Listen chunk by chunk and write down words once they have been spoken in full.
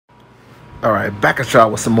Alright, back at y'all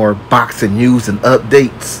with some more boxing news and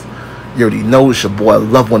updates. You already know it's your boy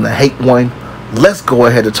Love One to Hate One. Let's go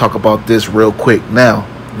ahead and talk about this real quick. Now,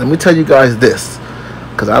 let me tell you guys this,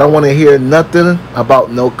 because I don't want to hear nothing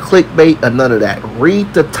about no clickbait or none of that.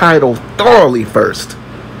 Read the title thoroughly first.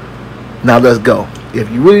 Now let's go. If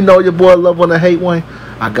you really know your boy Love One to Hate One,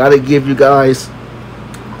 I gotta give you guys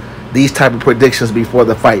these type of predictions before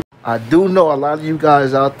the fight. I do know a lot of you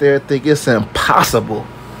guys out there think it's impossible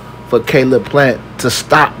for Caleb Plant to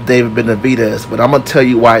stop David Benavidez, but I'm gonna tell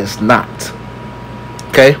you why it's not.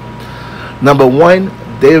 Okay, number one,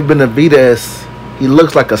 David Benavidez, he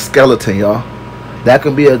looks like a skeleton, y'all. That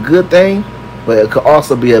can be a good thing, but it could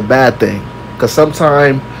also be a bad thing, because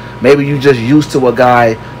sometimes maybe you just used to a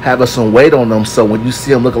guy having some weight on them, so when you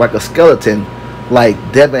see him look like a skeleton, like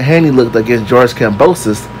Devin Haney looked against George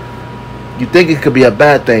Kambosos, you think it could be a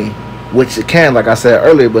bad thing, which it can, like I said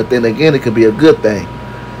earlier, but then again it could be a good thing.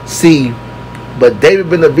 See, but David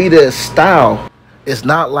Benavidez's style is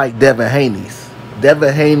not like Devin Haney's.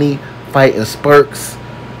 Devin Haney fight in spurts.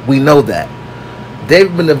 We know that.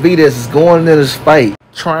 David Benavidez is going in this fight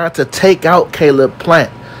trying to take out Caleb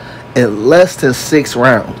Plant in less than 6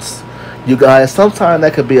 rounds. You guys, sometimes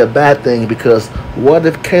that could be a bad thing, because what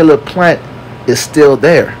if Caleb Plant is still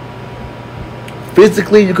there?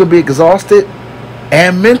 Physically, you could be exhausted,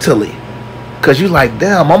 and mentally. Because you like,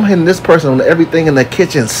 damn, I'm hitting this person on everything in the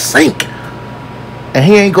kitchen sink, and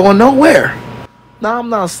he ain't going nowhere. Now, I'm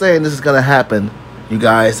not saying this is going to happen, you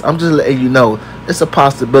guys. I'm just letting you know it's a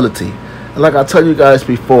possibility. And like I told you guys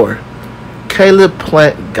before, Caleb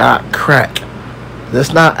Plant got crack.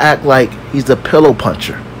 Let's not act like he's a pillow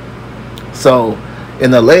puncher. So,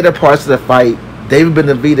 in the later parts of the fight, David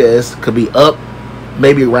Benavidez could be up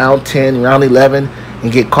maybe round 10, round 11,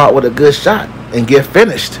 and get caught with a good shot and get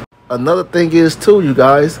finished. Another thing is too, you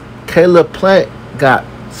guys, Caleb Plant got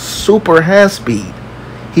super hand speed.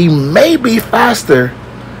 He may be faster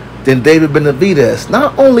than David Benavidez.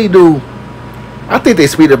 Not only do I think they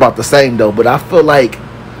speed about the same though, but I feel like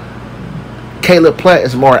Caleb Plant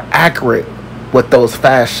is more accurate with those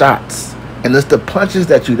fast shots. And it's the punches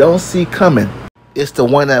that you don't see coming. It's the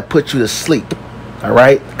one that puts you to sleep.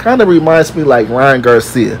 Alright? Kind of reminds me like Ryan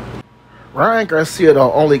Garcia. Ryan Garcia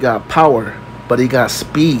don't only got power, but he got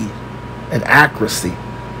speed and accuracy.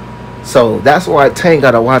 So that's why Tank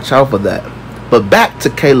got to watch out for that. But back to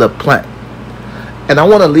Caleb Plant. And I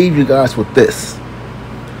want to leave you guys with this.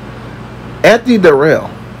 Anthony Darrell,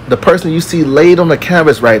 the person you see laid on the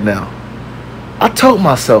canvas right now, I told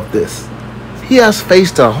myself this. He has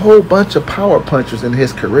faced a whole bunch of power punchers in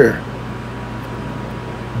his career,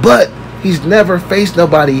 but he's never faced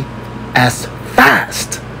nobody as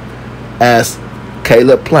fast as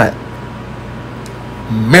Caleb Plant.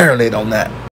 Marinate on that.